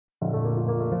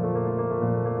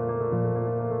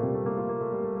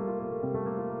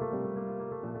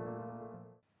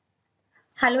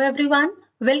Hello everyone,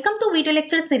 welcome to video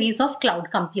lecture series of cloud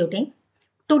computing.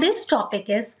 Today's topic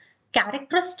is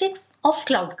characteristics of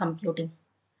cloud computing.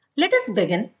 Let us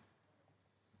begin.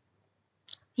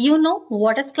 You know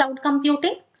what is cloud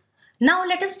computing? Now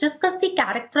let us discuss the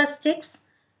characteristics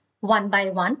one by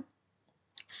one.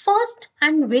 First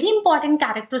and very important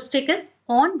characteristic is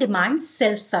on-demand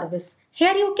self-service.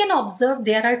 Here you can observe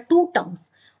there are two terms.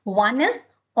 One is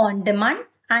on-demand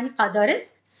and other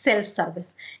is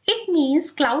self-service. It means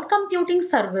cloud computing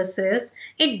services,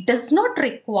 it does not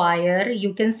require,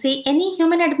 you can say, any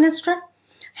human administrator.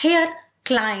 Here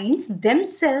clients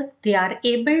themselves, they are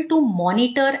able to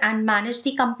monitor and manage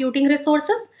the computing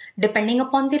resources depending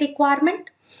upon the requirement.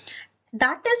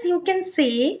 That is, you can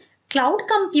say, cloud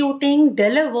computing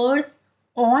delivers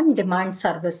on-demand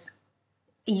service.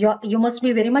 You must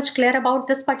be very much clear about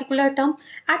this particular term.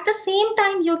 At the same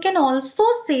time, you can also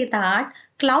say that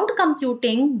cloud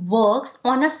computing works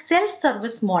on a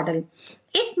self-service model.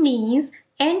 It means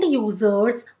end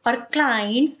users or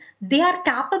clients, they are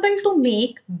capable to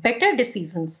make better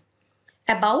decisions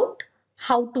about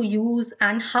how to use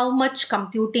and how much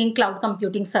cloud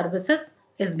computing services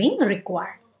is being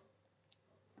required.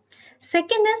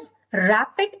 Second is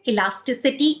rapid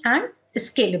elasticity and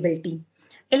scalability.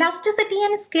 Elasticity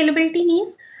and scalability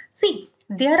means, see,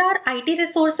 there are IT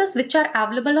resources which are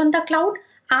available on the cloud,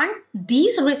 and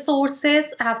these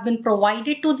resources have been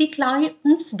provided to the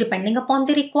clients depending upon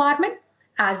the requirement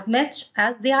as much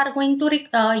as they are going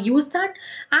to use that,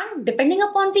 and depending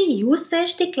upon the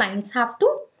usage the clients have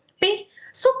to pay.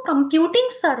 So computing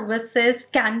services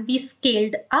can be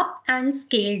scaled up and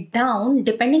scaled down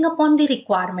depending upon the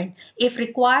requirement. If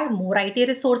required, more IT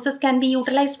resources can be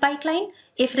utilized by client.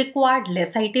 If required,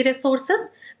 less IT resources,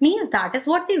 means that is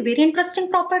what the very interesting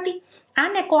property,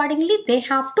 and accordingly they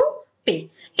have to pay.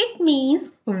 It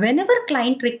means whenever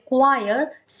client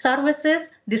require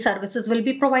services, the services will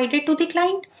be provided to the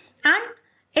client and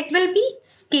it will be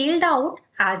scaled out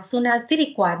as soon as the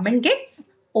requirement gets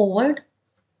over.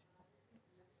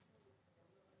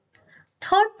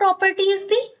 Third property is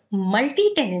the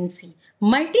multi-tenancy.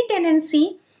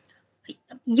 Multi-tenancy,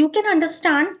 you can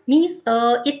understand, means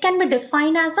it can be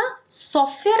defined as a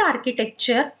software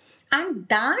architecture, and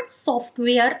that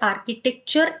software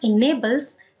architecture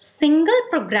enables single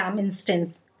program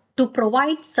instance to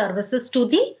provide services to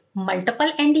the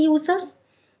multiple end users,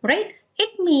 right?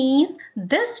 It means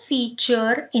this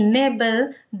feature enable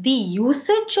the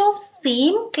usage of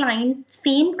same client,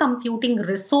 same computing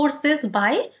resources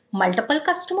by multiple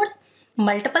customers.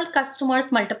 Multiple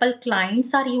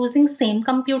clients are using same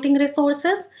computing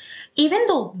resources. Even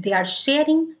though they are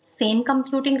sharing same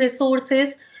computing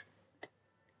resources,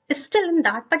 still in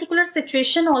that particular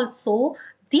situation also,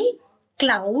 the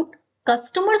cloud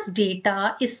customers'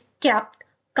 data is kept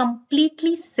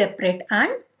completely separate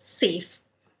and safe.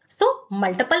 So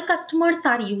multiple customers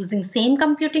are using same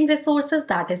computing resources.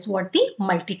 That is what the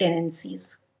multi-tenancy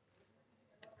is.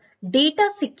 Data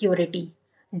security.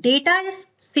 Data is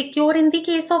secure in the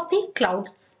case of the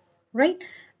clouds, right?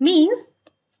 Means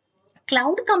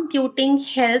cloud computing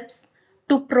helps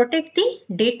to protect the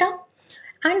data,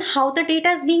 and how the data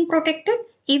is being protected.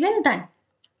 Even then,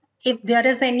 if there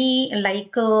is any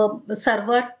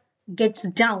server gets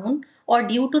down or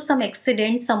due to some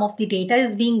accident some of the data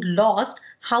is being lost,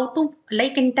 how to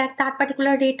intact that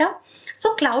particular data.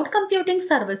 So cloud computing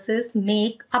services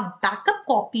make a backup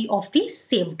copy of the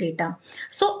saved data.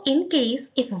 So in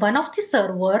case if one of the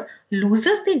server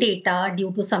loses the data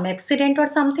due to some accident or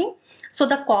something, so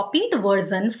the copied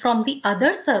version from the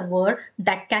other server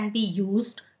that can be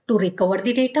used to recover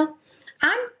the data.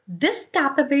 And this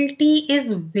capability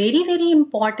is very, very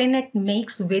important. It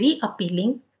makes very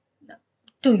appealing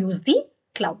to use the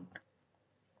cloud.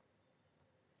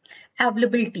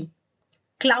 Availability.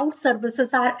 Cloud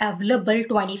services are available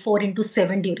 24 into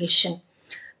 7 duration.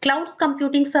 Cloud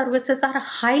computing services are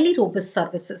highly robust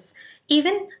services.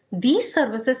 Even these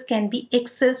services can be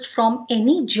accessed from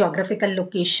any geographical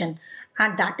location.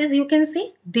 And that is, you can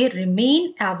say, they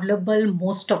remain available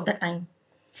most of the time.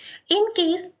 In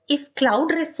case if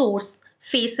cloud resource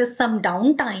faces some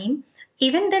downtime,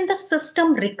 even then the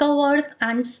system recovers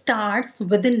and starts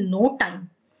within no time.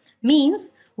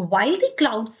 Means while the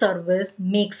cloud service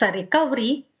makes a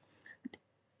recovery,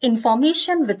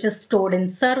 information which is stored in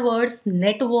servers,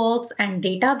 networks and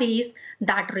database,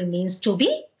 that remains to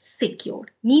be secured.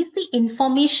 Means the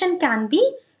information can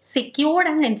be secured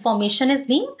and information is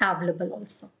being available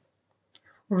also.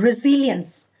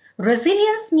 Resilience.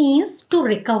 Resilience means to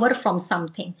recover from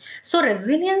something. So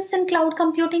resilience in cloud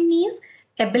computing means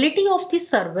ability of the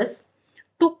service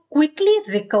to quickly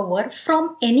recover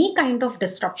from any kind of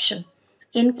disruption.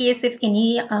 In case if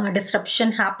any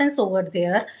disruption happens over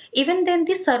there, even then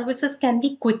the services can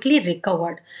be quickly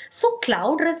recovered. So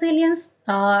cloud resilience,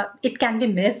 it can be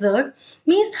measured,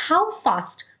 means how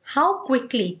fast, how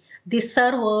quickly the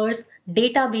servers,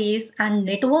 database and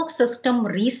network system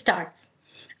restarts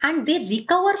and they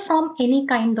recover from any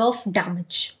kind of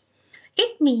damage.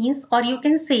 It means, or you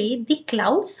can say, the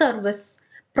cloud service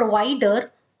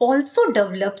provider also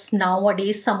develops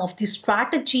nowadays some of the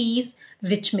strategies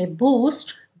which may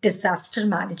boost disaster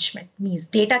management. Means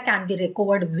data can be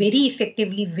recovered very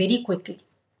effectively, very quickly.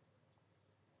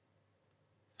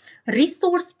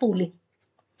 Resource pooling.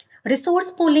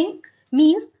 Resource pooling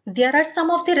means there are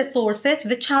some of the resources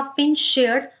which have been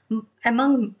shared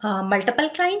among multiple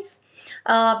clients.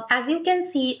 As you can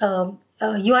see,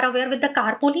 you are aware with the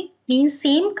carpooling, means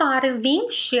same car is being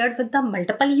shared with the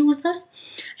multiple users.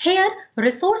 Here,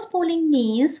 resource pooling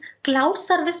means cloud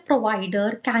service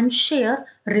provider can share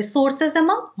resources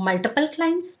among multiple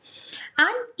clients,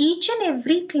 and each and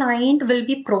every client will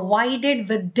be provided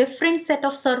with different set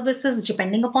of services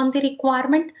depending upon the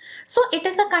requirement. So it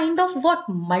is a kind of what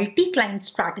multi-client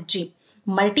strategy.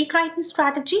 Multi-client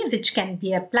strategy which can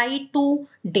be applied to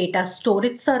data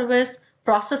storage service,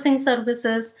 processing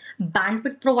services,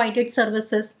 bandwidth provided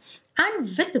services, and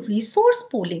with resource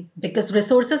pooling, because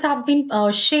resources have been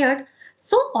shared,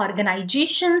 so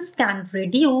organizations can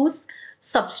reduce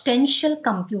substantial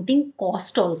computing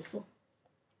cost also.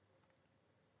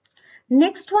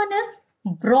 Next one is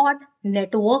broad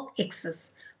network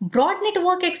access. Broad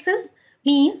network access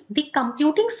means the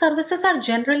computing services are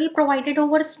generally provided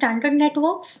over standard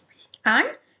networks and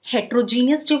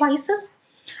heterogeneous devices.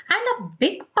 And a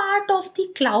big part of the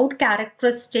cloud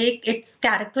characteristic, its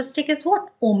characteristic is what?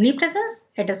 Omnipresence.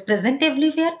 It is present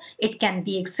everywhere. It can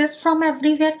be accessed from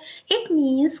everywhere. It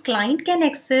means client can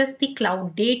access the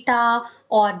cloud data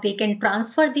or they can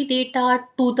transfer the data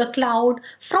to the cloud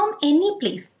from any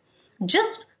place.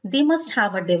 Just they must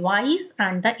have a device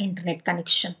and the internet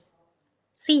connection.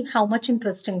 See how much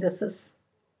interesting this is.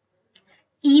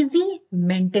 Easy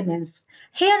maintenance.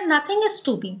 Here nothing is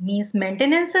to be, means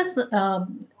maintenance is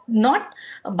not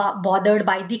bothered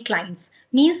by the clients,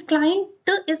 means client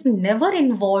is never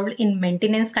involved in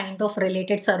maintenance kind of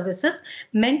related services.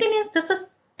 Maintenance, this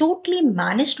is totally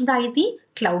managed by the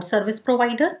cloud service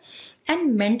provider,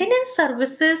 and maintenance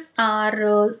services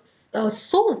are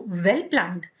so well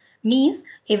planned, means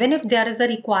even if there is a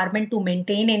requirement to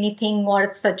maintain anything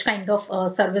or such kind of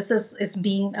services is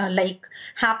being like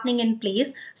happening in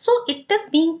place, so it is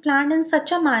being planned in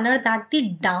such a manner that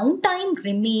the downtime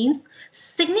remains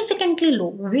significantly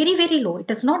low, very very low. It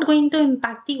is not going to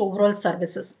impact the overall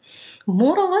services.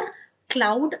 Moreover,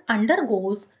 cloud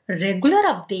undergoes regular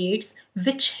updates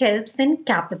which helps in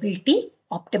capability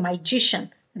optimization.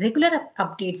 Regular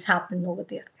updates happen over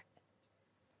there.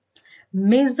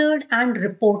 Measured and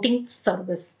reporting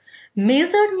service.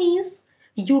 Measured means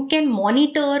you can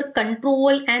monitor,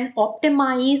 control and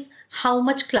optimize how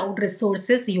much cloud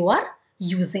resources you are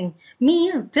using.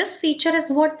 Means this feature is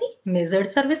what the measured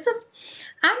services.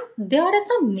 And there is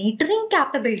a metering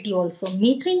capability also.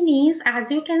 Metering means,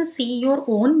 as you can see your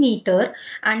own meter,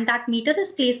 and that meter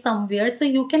is placed somewhere, so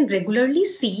you can regularly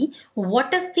see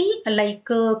what is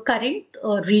the current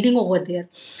reading over there.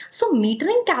 So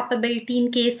metering capability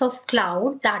in case of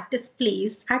cloud, that is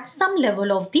placed at some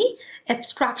level of the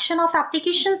abstraction of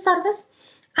application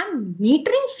service, and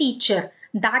metering feature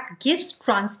that gives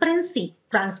transparency.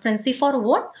 Transparency for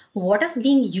what is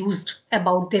being used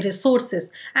about the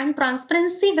resources, and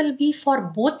transparency will be for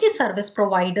both the service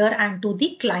provider and to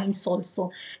the clients also.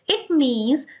 It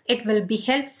means it will be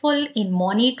helpful in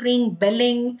monitoring,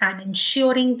 billing and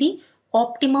ensuring the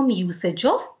optimum usage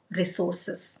of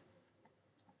resources.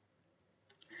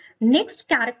 Next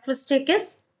characteristic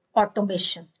is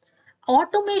automation.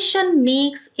 Automation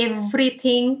makes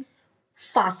everything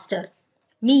faster.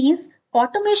 Means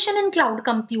automation in cloud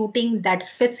computing that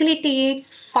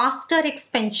facilitates faster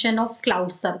expansion of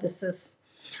cloud services.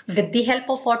 With the help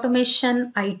of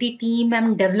automation, IT team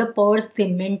and developers, they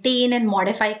maintain and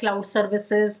modify cloud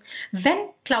services. When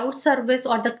cloud service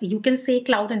or the you can say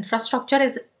cloud infrastructure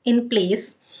is in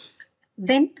place,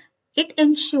 then it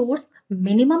ensures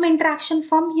minimum interaction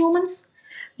from humans.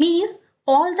 Means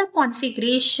all the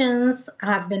configurations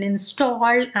have been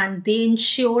installed and they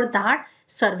ensure that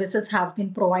services have been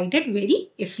provided very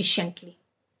efficiently.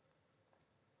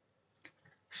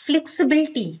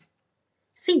 Flexibility.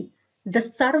 See, the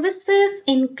services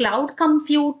in cloud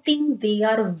computing, they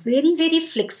are very, very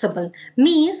flexible.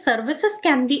 Means services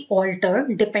can be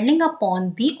altered depending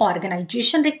upon the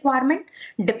organization requirement,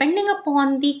 depending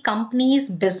upon the company's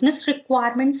business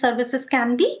requirement, services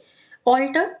can be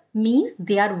Altered means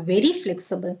they are very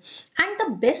flexible. And the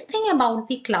best thing about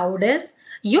the cloud is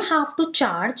you have to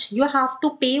charge, you have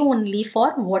to pay only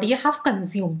for what you have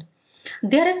consumed.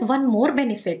 There is one more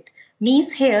benefit,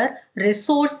 means here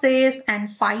resources and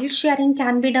file sharing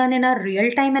can be done in a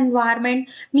real-time environment,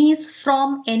 means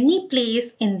from any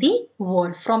place in the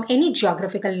world, from any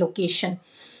geographical location.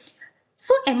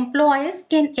 So employees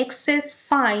can access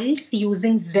files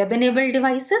using web-enabled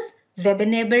devices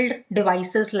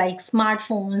like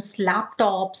smartphones,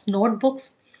 laptops,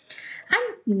 notebooks.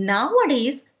 And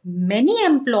nowadays, many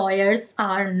employers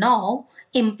are now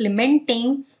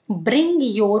implementing bring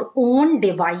your own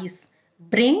device.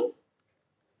 Bring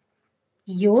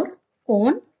your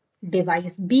own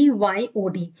device,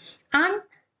 BYOD. And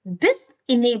this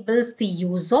enables the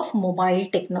use of mobile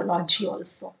technology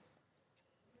also.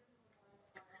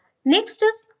 Next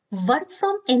is work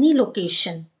from any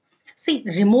location. See,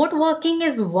 remote working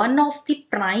is one of the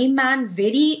prime and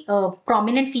very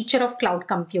prominent feature of cloud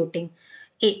computing.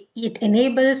 It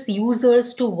enables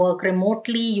users to work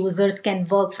remotely. Users can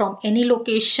work from any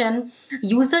location.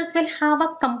 Users will have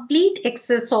a complete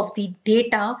access of the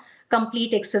data,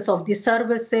 complete access of the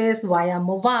services via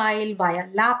mobile, via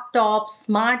laptops,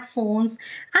 smartphones,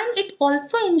 and it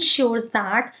also ensures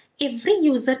that every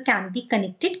user can be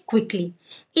connected quickly.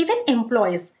 Even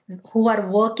employees who are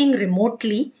working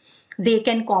remotely, they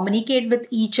can communicate with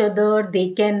each other, they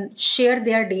can share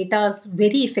their data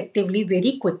very effectively,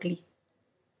 very quickly.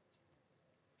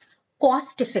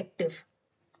 Cost effective.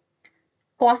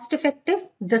 Cost effective,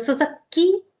 this is a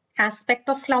key aspect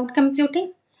of cloud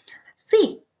computing.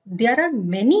 See, there are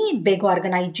many big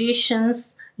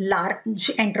organizations, large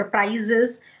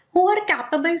enterprises who are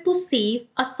capable to save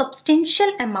a substantial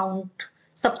amount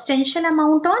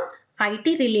on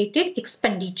IT related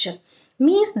expenditure.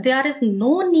 Means there is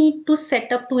no need to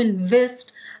set up to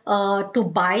invest to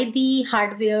buy the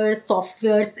hardware,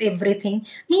 softwares, everything.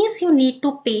 Means you need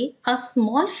to pay a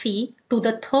small fee to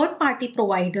the third party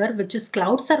provider, which is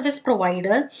cloud service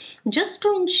provider, just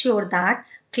to ensure that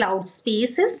cloud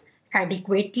space is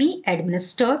adequately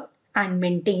administered and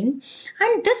maintained.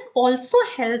 And this also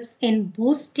helps in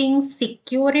boosting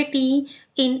security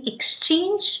in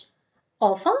exchange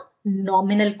of a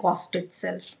nominal cost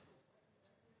itself.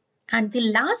 And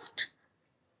the last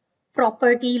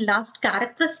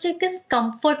characteristic is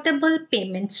comfortable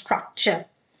payment structure.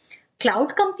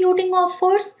 Cloud computing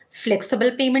offers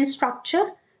flexible payment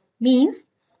structure, means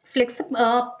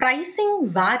pricing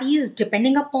varies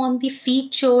depending upon the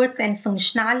features and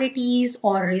functionalities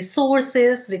or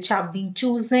resources which have been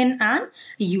chosen and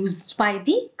used by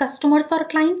the customers or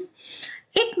clients.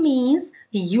 It means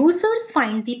users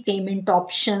find the payment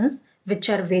options which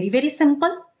are very, very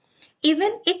simple.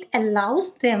 Even it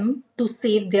allows them to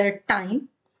save their time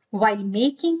while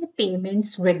making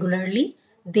payments regularly.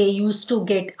 They used to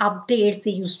get updates,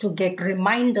 they used to get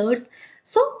reminders.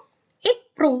 So it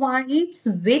provides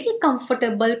very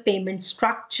comfortable payment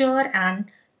structure and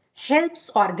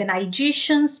helps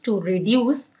organizations to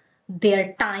reduce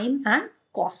their time and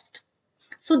cost.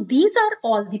 So these are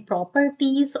all the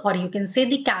properties, or you can say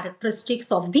the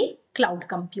characteristics of the cloud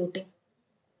computing.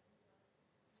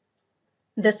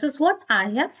 This is what I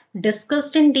have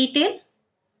discussed in detail.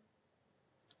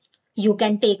 You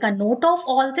can take a note of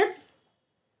all this.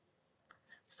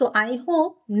 So I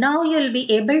hope now you'll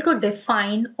be able to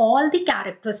define all the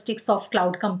characteristics of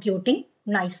cloud computing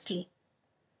nicely.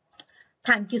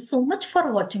 Thank you so much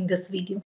for watching this video.